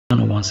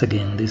once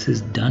again, this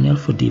is Daniel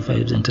for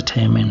deevibes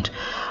Entertainment.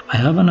 I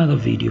have another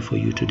video for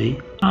you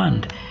today,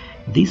 and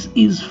this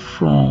is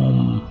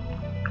from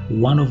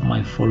one of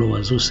my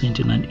followers who sent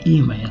in an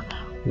email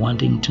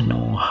wanting to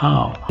know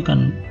how you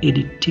can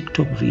edit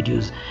TikTok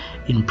videos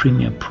in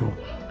Premiere Pro.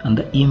 And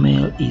the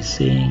email is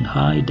saying,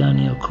 "Hi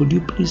Daniel, could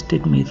you please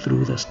take me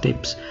through the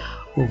steps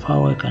of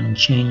how I can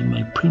change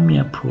my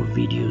Premiere Pro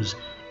videos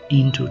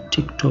into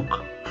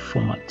TikTok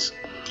formats?"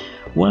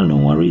 Well, no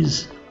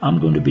worries. I'm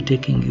going to be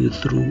taking you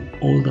through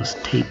all the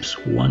steps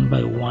one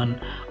by one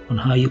on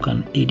how you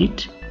can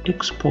edit,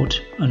 export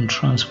and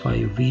transfer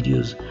your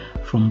videos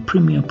from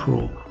Premiere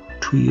Pro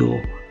to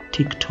your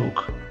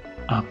TikTok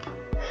app.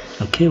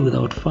 Okay,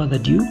 without further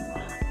ado,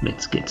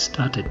 let's get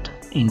started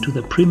into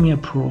the Premiere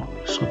Pro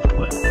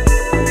software.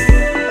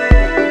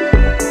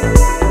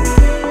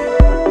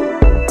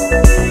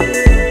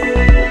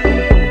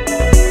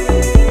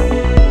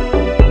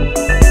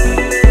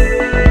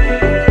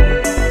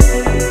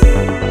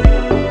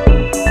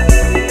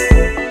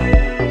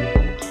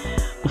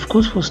 Of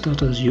course, for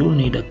starters, you'll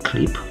need a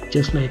clip,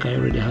 just like I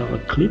already have a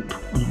clip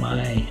on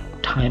my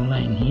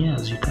timeline here,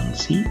 as you can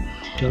see.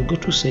 We shall go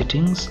to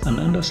settings, and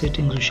under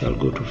settings we shall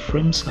go to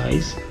frame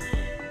size,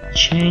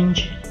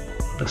 change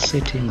the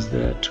settings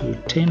there to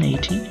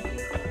 1080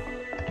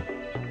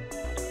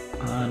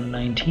 and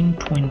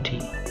 1920,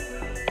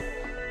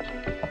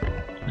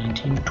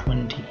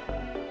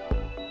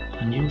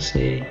 and you'll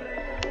say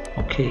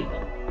okay.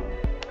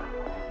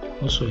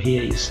 Also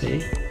here you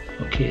say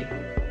okay.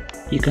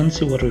 You can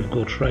see what we've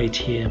got right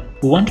here.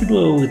 We want to do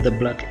away with the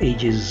black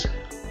edges,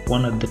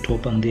 one at the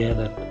top and the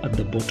other at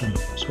the bottom.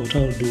 So what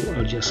I'll do,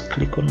 I'll just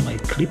click on my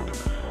clip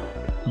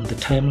on the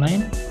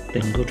timeline,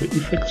 then go to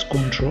effects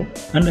control.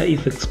 Under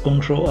effects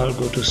control, I'll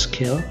go to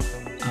scale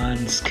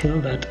and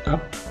scale that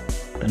up,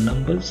 the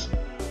numbers,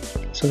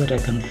 so that I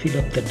can fill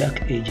up the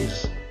dark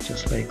edges,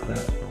 just like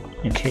that.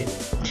 Okay,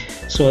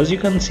 so as you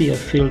can see, I've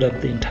filled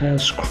up the entire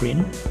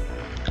screen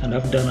and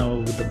I've done away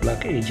with the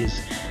black edges.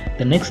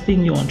 The next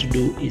thing you want to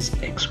do is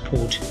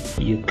export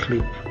your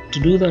clip. To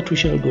do that, we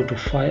shall go to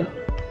File,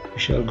 we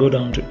shall go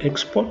down to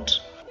Export,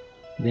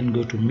 then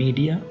go to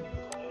Media.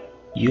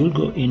 You'll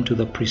go into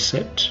the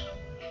preset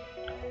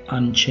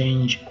and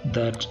change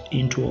that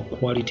into a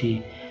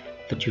quality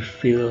that you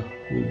feel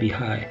will be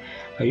high.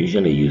 I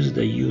usually use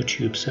the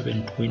YouTube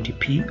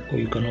 720p, or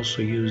you can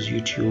also use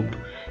YouTube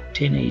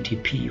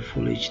 1080p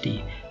Full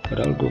HD, but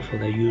I'll go for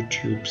the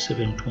YouTube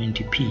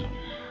 720p.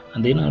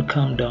 And then I'll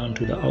come down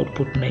to the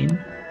output name,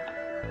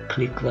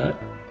 click that.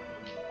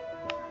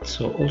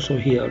 So also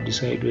here I'll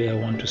decide where I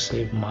want to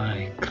save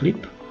my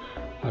clip.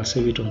 I'll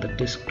save it on the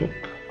desktop,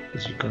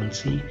 as you can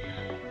see.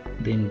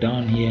 Then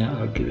down here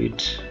I'll give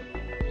it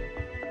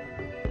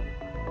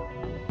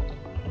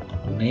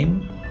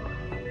name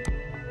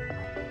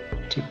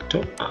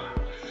TikTok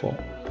 4,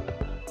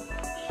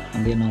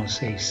 and then I'll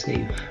say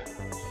save.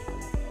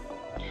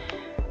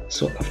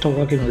 So after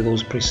working with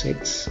those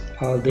presets,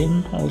 I'll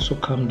then also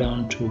come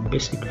down to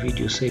basic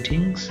video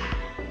settings.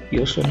 You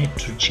also need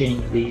to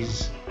change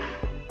these,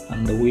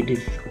 and the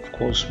width, of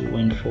course, we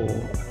went for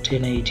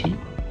 1080,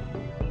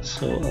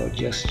 so I'll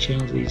just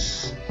change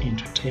this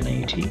into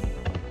 1080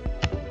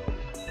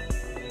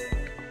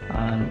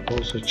 and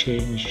also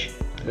change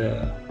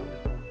the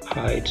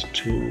height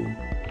to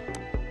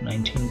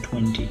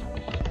 1920,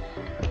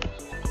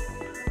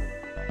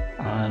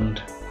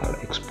 and I'll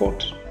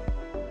export.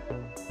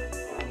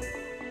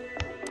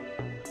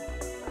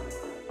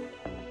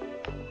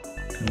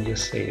 And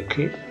just say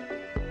okay,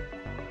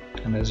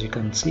 and as you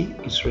can see,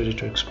 it's ready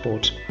to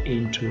export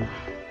into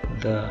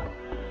the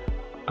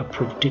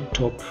approved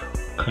TikTok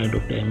kind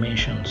of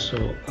dimension.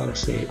 So I'll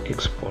say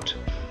export.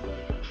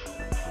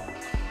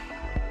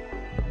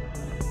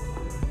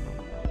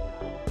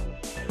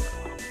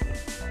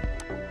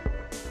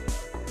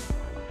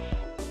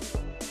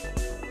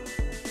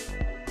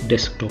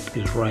 Desktop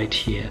is right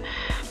here,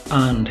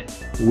 and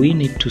we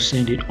need to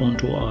send it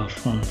onto our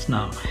phones.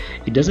 Now,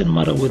 it doesn't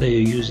matter whether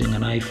you're using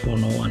an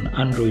iPhone or an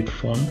Android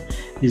phone.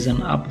 There's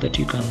an app that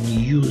you can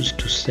use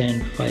to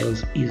send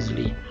files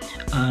easily,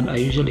 and I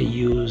usually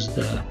use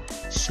the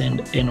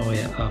Send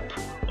Anywhere app.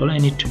 All I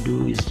need to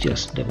do is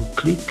just double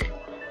click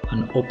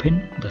and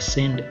open the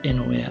Send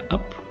Anywhere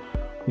app,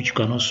 which you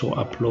can also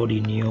upload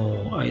in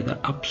your either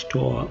App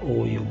Store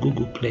or your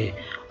Google Play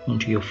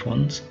onto your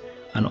phones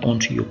and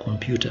onto your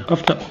computer.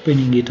 After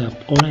opening it up,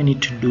 all I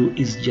need to do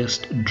is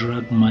just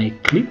drag my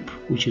clip,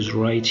 which is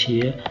right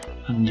here,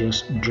 and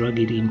just drag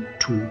it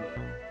into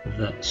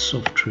the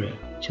software,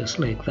 just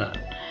like that.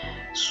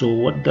 So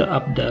what the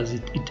app does,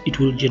 it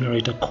will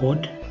generate a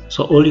code.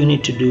 So all you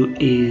need to do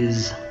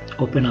is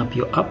open up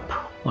your app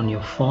on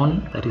your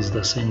phone, that is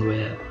the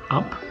Sendware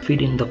app,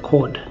 feed in the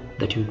code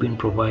that you've been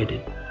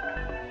provided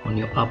on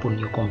your app on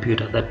your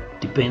computer.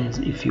 That depends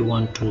if you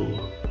want to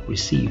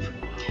receive.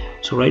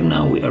 So right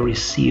now we are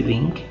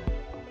receiving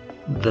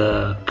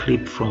the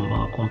clip from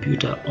our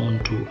computer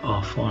onto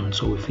our phone.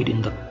 So we feed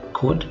in the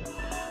code,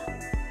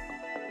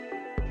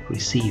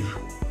 receive.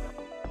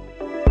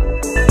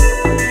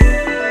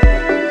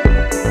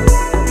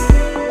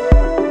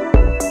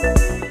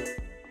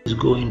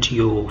 go into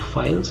your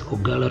files or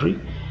gallery,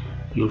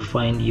 you'll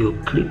find your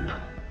clip,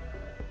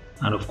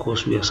 and of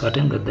course we are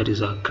certain that that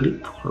is our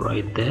clip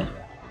right there.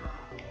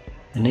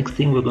 The next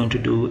thing we're going to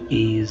do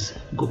is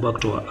go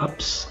back to our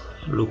apps,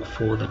 look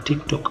for the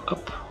TikTok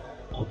app,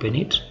 open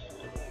it,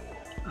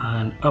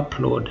 and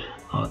upload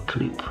our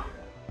clip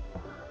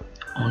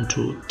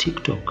onto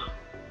TikTok.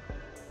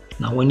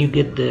 Now when you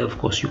get there, of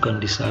course, you can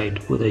decide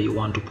whether you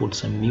want to put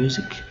some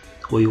music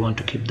or you want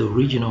to keep the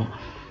original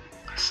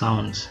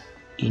sounds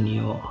in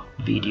your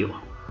video.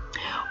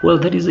 Well,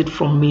 that is it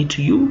from me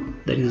to you.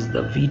 That is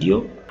the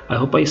video. I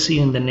hope I see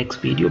you in the next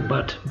video,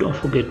 but don't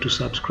forget to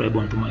subscribe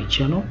onto my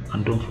channel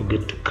and don't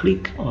forget to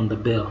click on the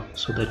bell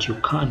so that you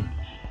can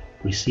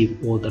receive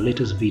all the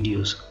latest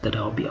videos that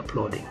I'll be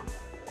uploading.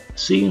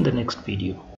 See you in the next video.